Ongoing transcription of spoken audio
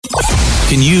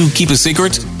Can you keep a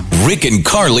secret? Rick and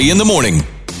Carly in the morning.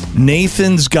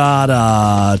 Nathan's got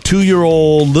a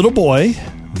 2-year-old little boy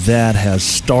that has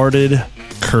started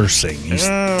cursing. He's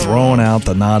throwing out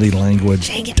the naughty language.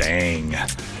 Dang.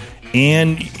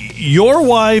 And your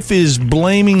wife is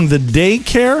blaming the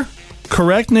daycare,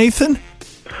 correct, Nathan?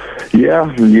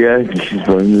 Yeah, she's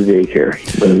blaming the daycare.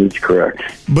 That's correct.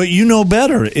 But you know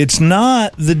better. It's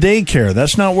not the daycare.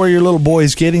 That's not where your little boy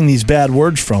is getting these bad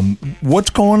words from. What's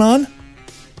going on?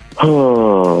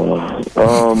 To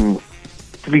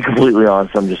be completely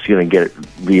honest, I'm just going to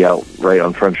be out right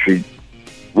on Front Street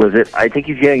with it. I think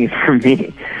he's getting it from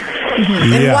me.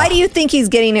 And why do you think he's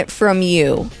getting it from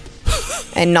you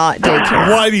and not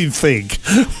daycare? Why do you think?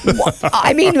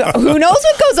 I mean, who knows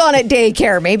what goes on at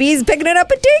daycare? Maybe he's picking it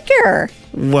up at daycare.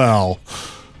 Well,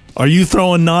 are you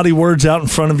throwing naughty words out in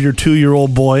front of your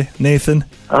 2-year-old boy, Nathan?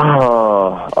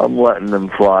 Oh, I'm letting them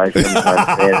fly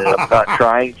sometimes, man, and I'm not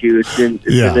trying to. It's an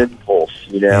impulse,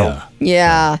 you know?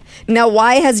 Yeah. Now,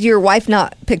 why has your wife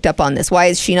not picked up on this? Why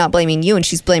is she not blaming you and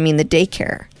she's blaming the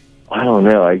daycare? I don't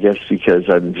know. I guess because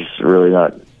I'm just really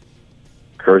not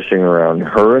cursing around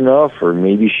her enough, or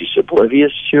maybe she's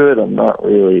oblivious to it. I'm not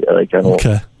really, I don't...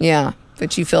 Okay. Yeah,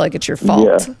 but you feel like it's your fault.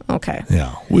 Yeah. Okay.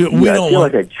 Yeah. We don't I feel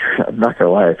like I'm not going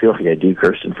to lie, I feel like I do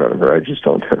curse in front of her. I just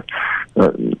don't...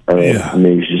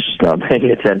 maybe she's just not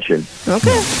paying attention.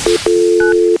 Okay.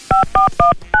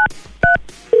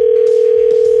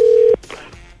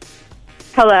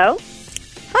 Hello?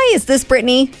 Hi, is this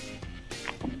Brittany?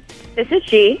 This is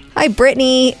she. Hi,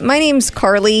 Brittany. My name's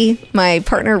Carly. My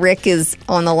partner, Rick, is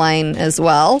on the line as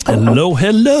well. Hello.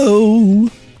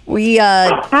 We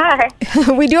Hi.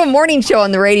 we do a morning show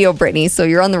on the radio, Brittany, so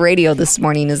you're on the radio this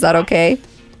morning. Is that okay?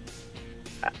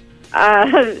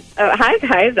 Hi,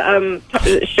 guys.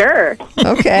 Sure.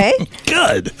 Okay.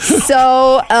 Good.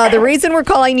 So the reason we're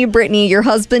calling you Brittany, your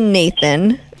husband,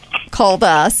 Nathan, called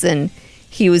us, and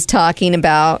he was talking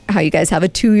about how you guys have a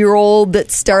 2-year-old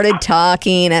that started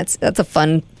talking. That's a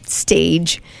fun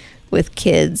stage with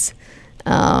kids.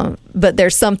 But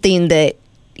there's something that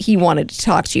he wanted to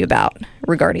talk to you about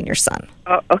regarding your son.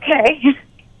 Oh, okay.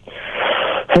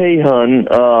 Hey, hon.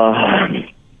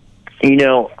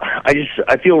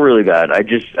 I feel really bad. I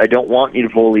don't want you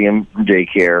to bully him from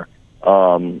daycare.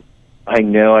 I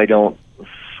know I don't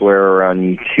swear around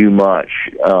you too much,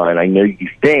 and I know you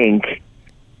think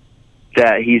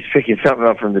that he's picking something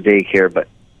up from the daycare, but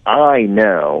I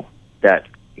know that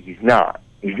he's not.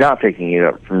 He's not picking it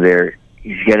up from there.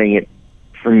 He's getting it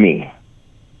from me.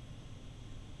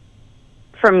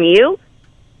 From you?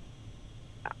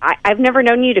 I've never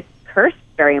known you to curse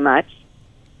very much.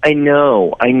 I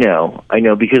know,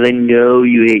 because I know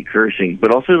you hate cursing,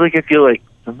 but also, I feel like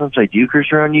sometimes I do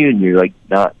curse around you, and you're,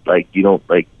 not, you don't,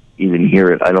 even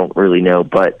hear it. I don't really know,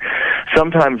 but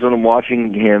sometimes when I'm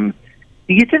watching him,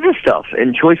 he gets into stuff,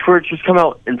 and choice words just come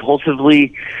out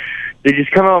impulsively. They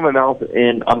just come out of my mouth,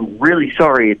 and I'm really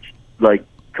sorry. It's,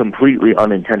 completely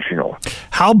unintentional.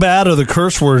 How bad are the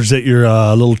curse words that your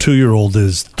little 2-year-old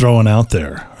is throwing out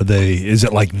there? Is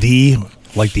it like the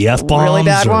F-bombs? Really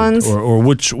bad ones? Or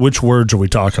which words are we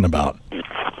talking about?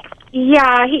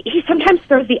 Yeah, he sometimes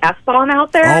throws the F-bomb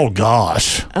out there. Oh,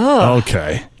 gosh. Oh.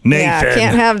 Okay. Nathan. Yeah,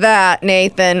 can't have that,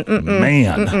 Nathan.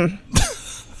 Man.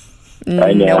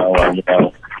 I know.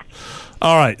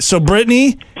 All right. So,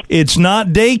 Brittany, it's not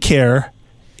daycare.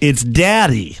 It's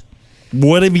daddy.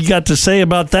 What have you got to say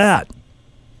about that?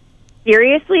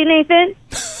 Seriously, Nathan?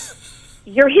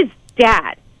 You're his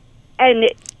dad.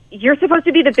 And you're supposed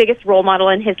to be the biggest role model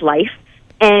in his life.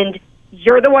 And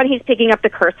you're the one he's picking up the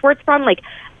curse words from.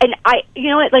 And I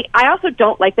also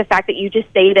don't like the fact that you just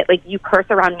say that, you curse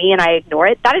around me and I ignore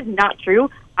it. That is not true.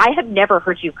 I have never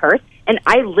heard you curse. And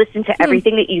I listen to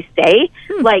everything that you say.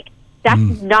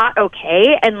 That's not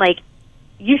okay. And,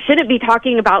 you shouldn't be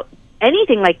talking about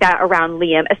anything like that around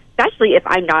Liam, especially if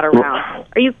I'm not around.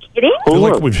 Are you kidding? I feel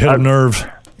like we've hit a nerve.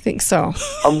 I think so.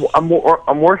 I'm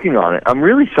working on it. I'm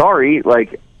really sorry. I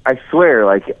swear,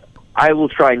 I will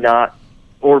try not,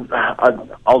 or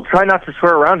I'll try not to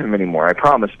swear around him anymore. I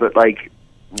promise. But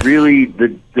really,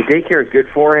 the daycare is good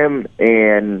for him,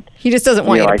 and he just doesn't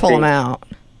want you to pull him out.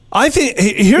 I think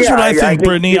here's what I think,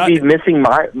 Brittany. He's missing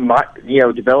my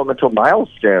developmental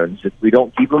milestones. If we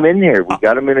don't keep him in there, we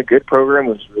got him in a good program.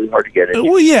 It's really hard to get in.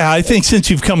 Well, yeah, I think since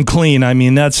you've come clean,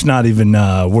 that's not even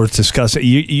worth discussing.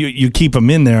 You keep him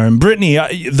in there. And Brittany,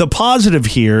 the positive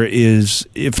here is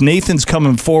if Nathan's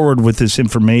coming forward with this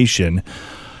information,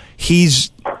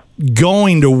 he's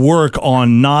going to work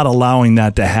on not allowing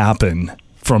that to happen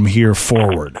from here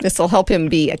forward. This will help him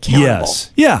be accountable.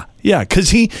 Yes, yeah,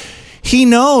 because he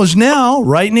knows now,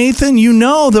 right, Nathan? You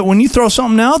know that when you throw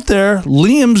something out there,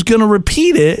 Liam's going to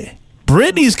repeat it.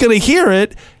 Brittany's going to hear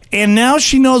it, and now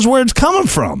she knows where it's coming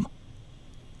from.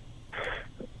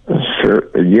 Sure.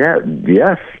 Yeah.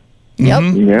 Yes. Yep.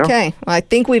 Yeah. Okay. Well, I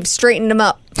think we've straightened him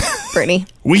up, Brittany.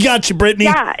 We got you, Brittany.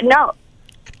 Yeah, no.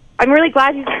 I'm really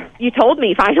glad you told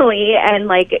me finally, and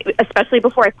like especially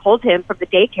before I pulled him from the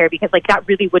daycare, because like that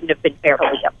really wouldn't have been fair to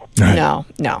Liam. Right.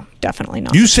 No, definitely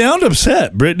not. You sound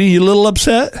upset, Brittany. You a little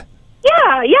upset?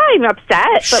 Yeah, I'm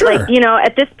upset, Sure. but like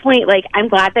at this point, like I'm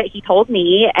glad that he told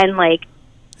me, and like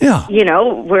Yeah.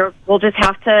 we'll just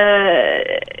have to.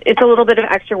 It's a little bit of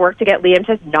extra work to get Liam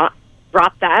to not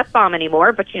drop the F-bomb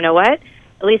anymore, but you know what?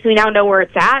 At least we now know where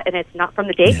it's at, and it's not from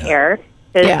the daycare.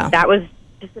 Yeah. That was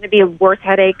just going to be a worse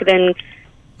headache than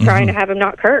trying to have him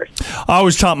not curse. I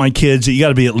always taught my kids that you got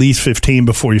to be at least 15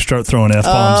 before you start throwing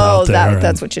F-bombs out there.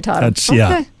 That's what you taught them.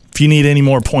 Yeah. Okay. If you need any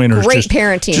more pointers, Great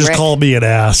parenting, just Rick. call me and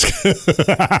ask.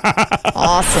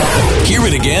 Awesome. Hear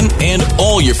it again and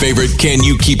all your favorite Can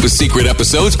You Keep a Secret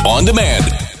episodes on demand